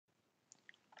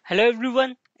Hello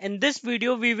everyone. In this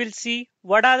video we will see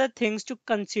what are the things to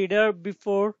consider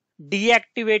before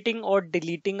deactivating or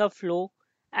deleting a flow,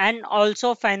 and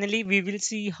also finally we will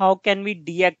see how can we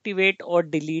deactivate or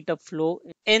delete a flow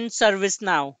in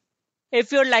ServiceNow.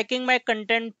 If you're liking my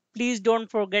content, please don't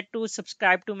forget to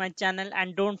subscribe to my channel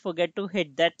and don't forget to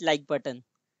hit that like button.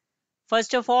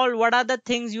 First of all, what are the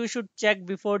things you should check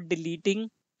before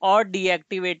deleting or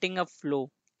deactivating a flow?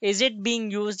 Is it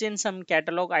being used in some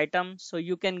catalog item? So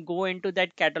you can go into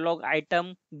that catalog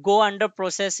item, go under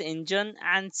process engine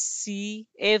and see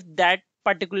if that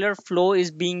particular flow is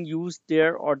being used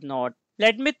there or not.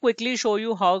 Let me quickly show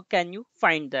you how can you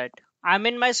find that. I'm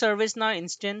in my ServiceNow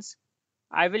instance.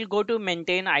 I will go to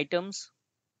maintain items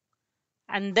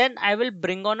and then I will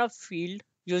bring on a field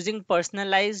using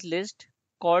personalized list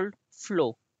called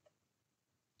flow.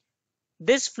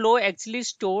 This flow actually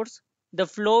stores the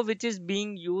flow which is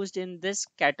being used in this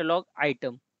catalog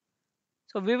item.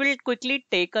 So we will quickly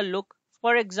take a look.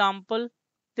 For example,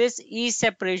 this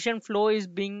e-separation flow is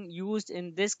being used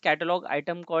in this catalog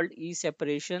item called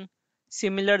e-separation.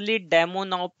 Similarly, demo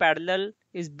now parallel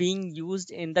is being used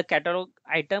in the catalog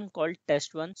item called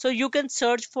test1. So you can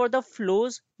search for the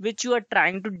flows which you are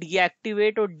trying to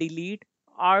deactivate or delete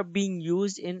are being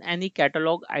used in any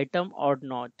catalog item or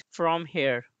not from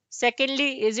here.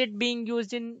 Secondly, is it being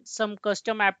used in some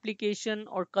custom application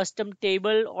or custom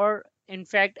table or in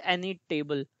fact any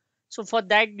table? So for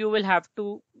that you will have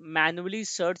to manually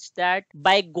search that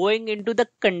by going into the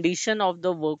condition of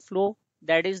the workflow,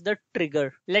 that is the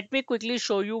trigger. Let me quickly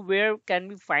show you where can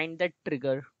we find that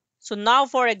trigger. So now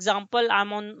for example,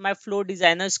 I'm on my flow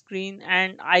designer screen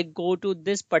and I go to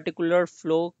this particular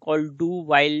flow called do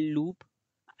while loop.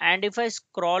 And if I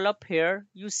scroll up here,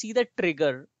 you see the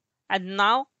trigger. And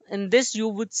now in this, you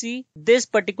would see this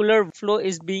particular flow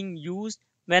is being used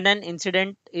when an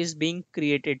incident is being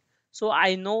created. So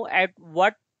I know at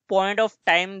what point of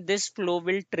time this flow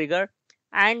will trigger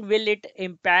and will it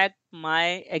impact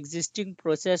my existing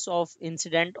process of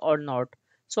incident or not.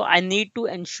 So I need to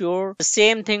ensure the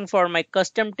same thing for my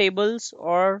custom tables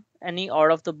or any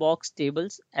out of the box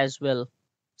tables as well.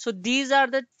 So these are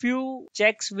the few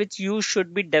checks which you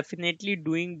should be definitely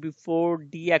doing before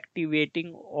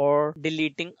deactivating or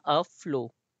deleting a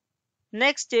flow.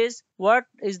 Next is what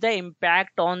is the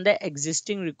impact on the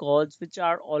existing records which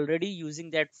are already using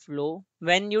that flow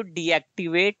when you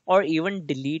deactivate or even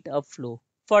delete a flow.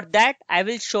 For that, I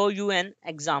will show you an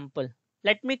example.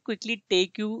 Let me quickly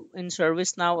take you in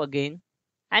ServiceNow again.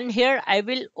 And here I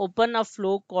will open a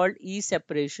flow called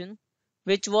e-separation,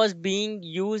 which was being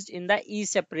used in the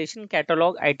e-separation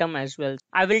catalog item as well.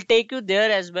 I will take you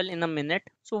there as well in a minute.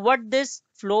 So what this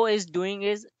flow is doing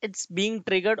is it's being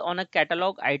triggered on a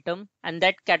catalog item, and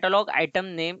that catalog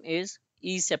item name is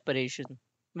e-separation,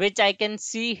 which I can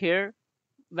see here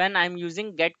when I'm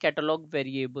using get catalog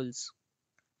variables.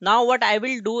 Now what I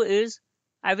will do is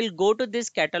I will go to this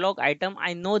catalog item.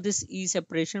 I know this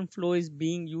e-separation flow is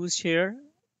being used here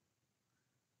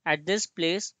at this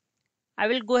place. I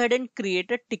will go ahead and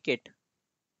create a ticket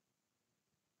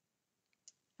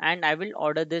and I will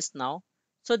order this now.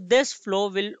 So this flow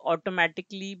will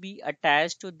automatically be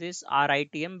attached to this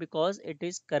RITM because it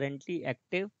is currently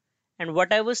active, and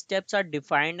whatever steps are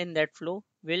defined in that flow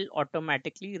will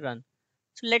automatically run.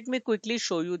 So let me quickly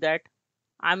show you that.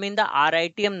 I'm in the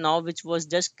RITM now, which was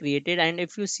just created, and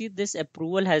if you see, this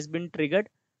approval has been triggered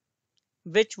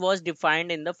which was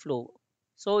defined in the flow.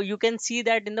 So you can see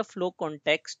that in the flow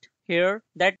context here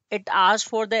that it asked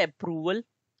for the approval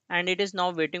and it is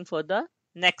now waiting for the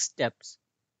next steps.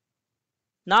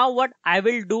 Now what I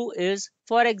will do is,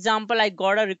 for example, I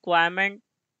got a requirement,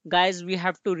 guys, we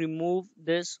have to remove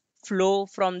this flow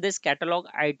from this catalog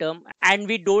item and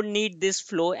we don't need this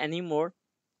flow anymore.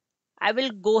 I will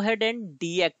go ahead and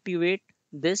deactivate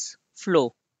this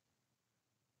flow.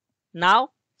 Now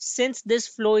since this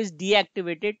flow is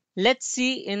deactivated, let's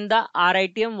see in the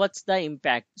RITM what's the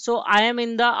impact. So I am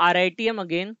in the RITM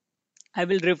again. I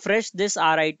will refresh this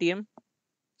RITM.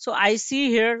 So I see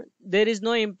here there is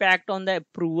no impact on the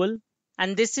approval,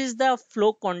 and this is the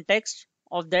flow context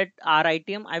of that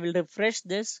RITM. I will refresh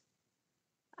this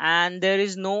and there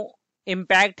is no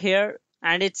impact here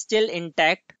and it's still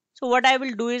intact. So what I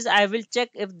will do is I will check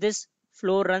if this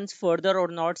flow runs further or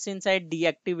not since I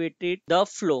deactivated the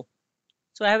flow.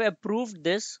 So I have approved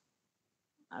this.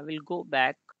 I will go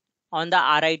back on the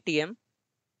RITM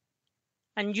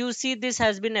and you see this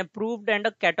has been approved and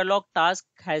a catalog task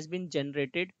has been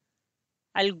generated.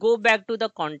 I'll go back to the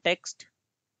context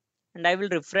and I will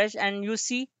refresh and you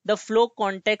see the flow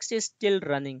context is still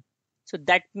running. So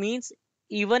that means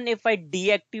even if I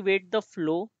deactivate the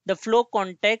flow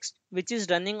context which is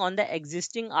running on the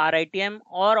existing RITM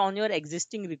or on your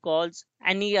existing records,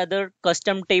 any other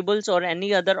custom tables or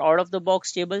any other out of the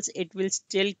box tables, it will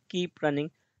still keep running.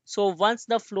 So once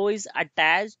the flow is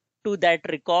attached to that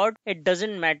record, it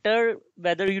doesn't matter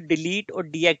whether you delete or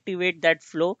deactivate that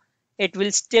flow, it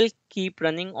will still keep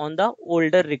running on the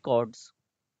older records.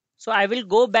 So I will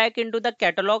go back into the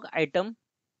catalog item.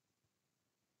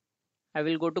 I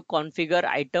will go to configure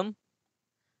item,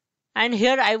 and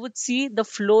here I would see the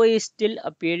flow is still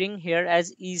appearing here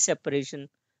as e separation.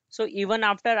 So even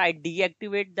after I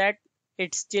deactivate that,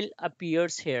 it still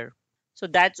appears here. So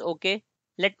that's okay.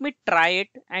 Let me try it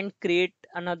and create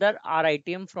another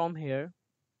RITM from here.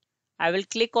 I will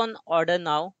click on order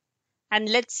now, and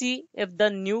let's see if the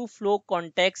new flow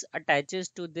context attaches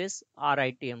to this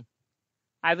RITM.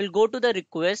 I will go to the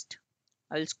request.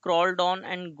 I'll scroll down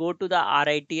and go to the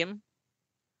RITM.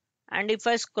 And if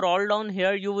I scroll down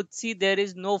here, you would see there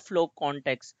is no flow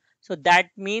context. So that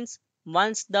means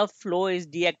once the flow is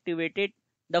deactivated,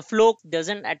 the flow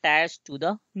doesn't attach to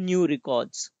the new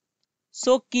records.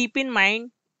 So keep in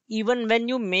mind, even when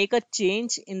you make a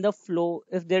change in the flow,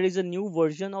 if there is a new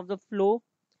version of the flow,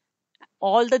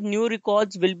 all the new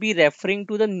records will be referring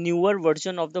to the newer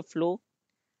version of the flow,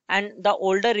 and the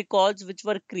older records which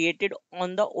were created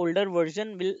on the older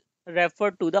version will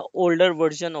refer to the older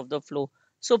version of the flow.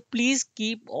 So please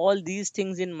keep all these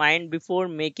things in mind before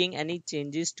making any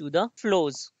changes to the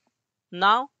flows.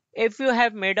 Now, if you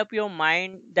have made up your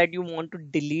mind that you want to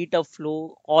delete a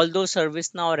flow, although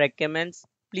ServiceNow recommends,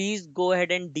 please go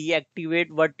ahead and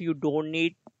deactivate what you don't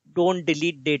need. Don't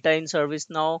delete data in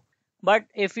ServiceNow. But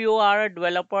if you are a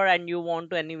developer and you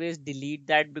want to anyways delete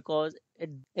that because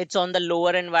it's on the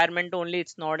lower environment only,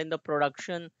 it's not in the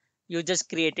production, you just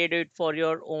created it for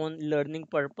your own learning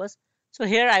purpose. So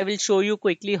here I will show you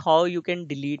quickly how you can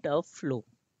delete a flow.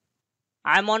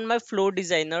 I'm on my flow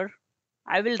designer.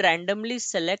 I will randomly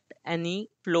select any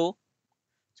flow.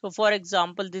 So for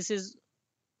example, this is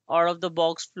out of the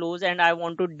box flows and I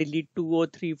want to delete 2 or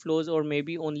 3 flows or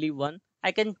maybe only one.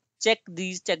 I can check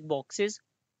these check boxes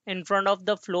in front of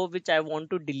the flow which I want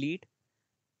to delete.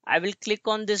 I will click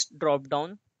on this drop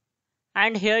down,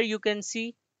 and here you can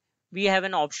see we have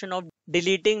an option of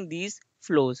deleting these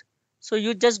flows. So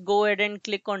you just go ahead and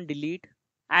click on delete,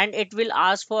 and it will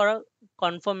ask for a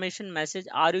confirmation message.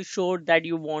 Are you sure that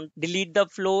you want delete the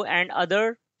flow and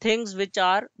other things which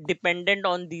are dependent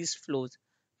on these flows?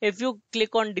 If you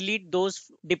click on delete, those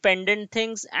dependent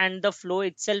things and the flow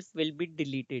itself will be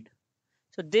deleted.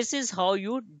 So this is how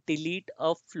you delete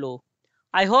a flow.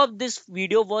 I hope this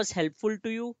video was helpful to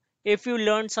you. If you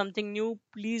learned something new,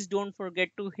 please don't forget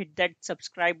to hit that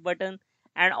subscribe button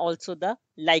and also the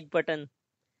like button.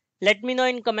 Let me know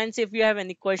in comments if you have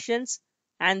any questions,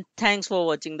 and thanks for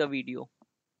watching the video.